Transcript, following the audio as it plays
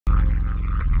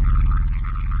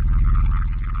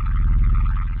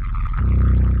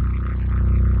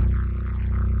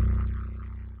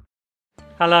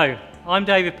Hello, I'm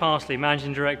David Parsley,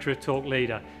 Managing Director of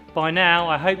Torqueleader. By now,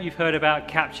 I hope you've heard about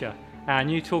Capture, our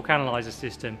new Talk Analyzer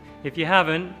system. If you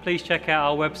haven't, please check out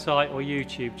our website or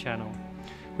YouTube channel.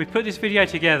 We've put this video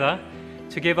together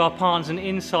to give our partners an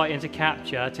insight into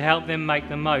Capture to help them make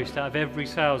the most out of every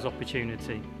sales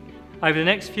opportunity. Over the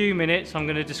next few minutes, I'm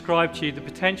going to describe to you the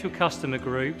potential customer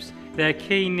groups, their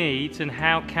key needs and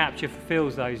how Capture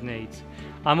fulfills those needs.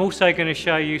 I'm also going to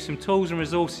show you some tools and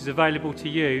resources available to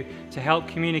you to help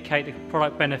communicate the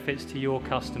product benefits to your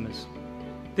customers.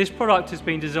 This product has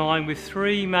been designed with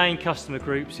three main customer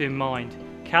groups in mind.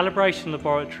 Calibration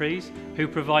laboratories, who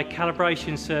provide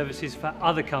calibration services for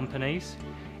other companies.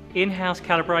 In-house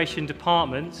calibration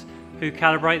departments, who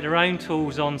calibrate their own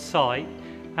tools on site.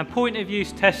 And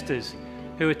point-of-use testers,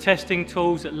 who are testing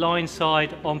tools at line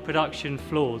side on production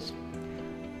floors.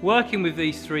 Working with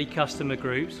these three customer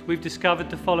groups, we've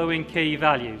discovered the following key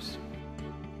values.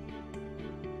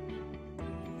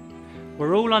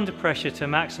 We're all under pressure to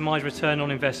maximise return on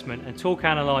investment, and Talk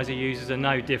Analyser users are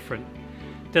no different.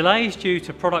 Delays due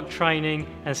to product training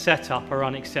and setup are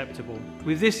unacceptable.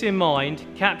 With this in mind,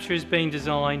 Capture has been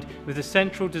designed with a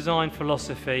central design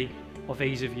philosophy of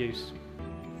ease of use.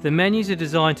 The menus are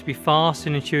designed to be fast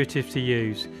and intuitive to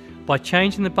use. By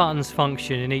changing the buttons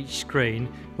function in each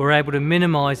screen, we're able to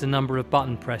minimise the number of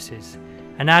button presses.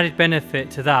 An added benefit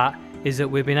to that is that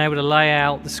we've been able to lay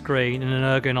out the screen in an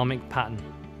ergonomic pattern.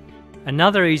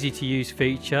 Another easy to use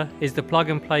feature is the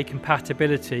plug and play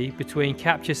compatibility between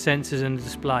Capture sensors and the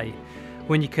display.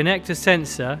 When you connect a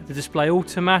sensor, the display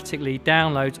automatically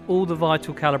downloads all the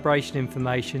vital calibration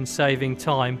information, saving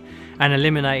time and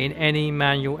eliminating any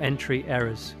manual entry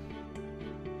errors.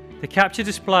 The Capture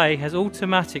display has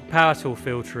automatic power tool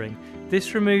filtering.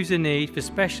 This removes the need for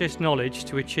specialist knowledge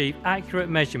to achieve accurate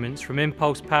measurements from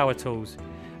impulse power tools,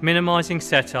 minimising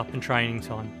setup and training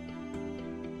time.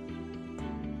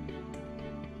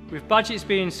 With budgets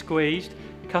being squeezed,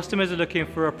 customers are looking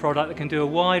for a product that can do a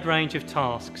wide range of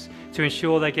tasks to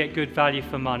ensure they get good value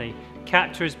for money.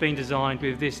 Capture has been designed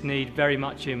with this need very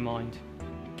much in mind.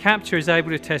 Capture is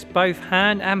able to test both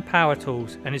hand and power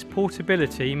tools, and its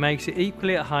portability makes it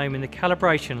equally at home in the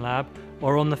calibration lab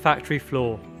or on the factory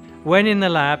floor. When in the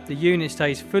lab, the unit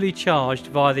stays fully charged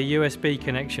via the USB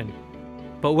connection.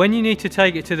 But when you need to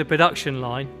take it to the production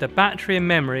line, the battery and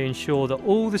memory ensure that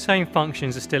all the same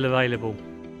functions are still available.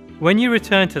 When you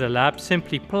return to the lab,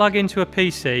 simply plug into a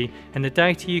PC and the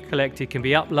data you collected can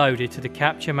be uploaded to the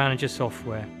Capture Manager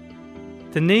software.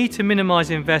 The need to minimise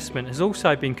investment has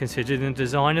also been considered in the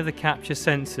design of the Capture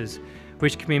sensors,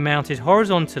 which can be mounted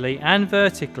horizontally and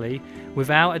vertically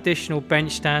without additional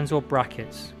bench stands or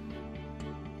brackets.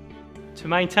 To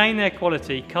maintain their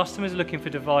quality, customers are looking for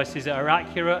devices that are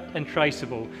accurate and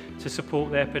traceable to support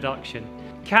their production.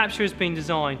 Capture has been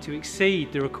designed to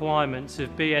exceed the requirements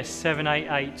of BS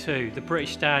 7882, the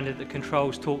British standard that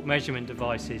controls torque measurement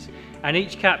devices, and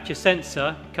each Capture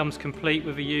sensor comes complete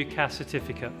with a UCAS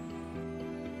certificate.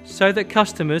 So that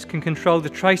customers can control the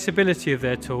traceability of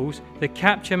their tools, the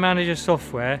Capture Manager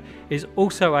software is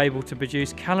also able to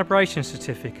produce calibration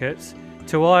certificates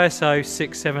to ISO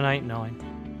 6789.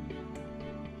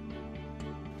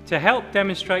 To help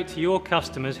demonstrate to your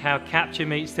customers how Capture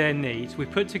meets their needs,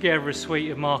 we've put together a suite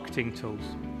of marketing tools.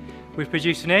 We've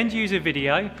produced an end-user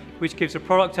video which gives a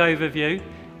product overview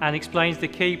and explains the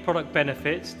key product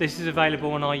benefits. This is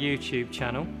available on our YouTube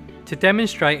channel. To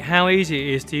demonstrate how easy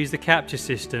it is to use the Capture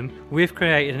system, we've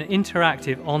created an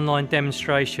interactive online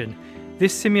demonstration.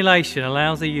 This simulation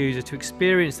allows the user to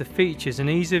experience the features and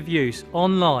ease of use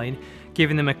online,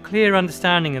 giving them a clear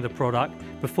understanding of the product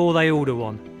before they order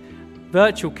one.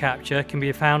 Virtual Capture can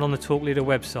be found on the Torqueleader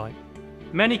website.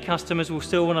 Many customers will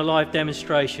still want a live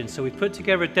demonstration, so we've put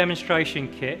together a demonstration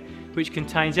kit which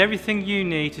contains everything you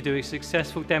need to do a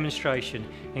successful demonstration,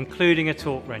 including a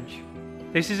torque wrench.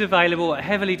 This is available at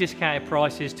heavily discounted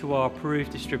prices to our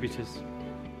approved distributors.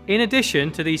 In addition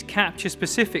to these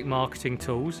Capture-specific marketing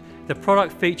tools, the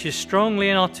product features strongly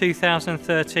in our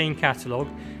 2013 catalogue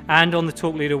and on the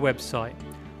Torqueleader website.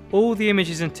 All the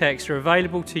images and text are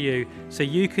available to you, so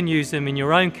you can use them in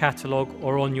your own catalogue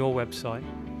or on your website.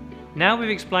 Now we've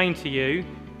explained to you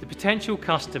the potential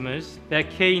customers, their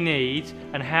key needs,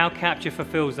 and how Capture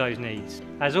fulfills those needs.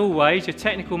 As always, your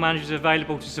technical manager is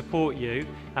available to support you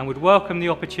and would welcome the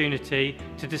opportunity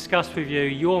to discuss with you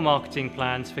your marketing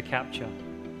plans for Capture.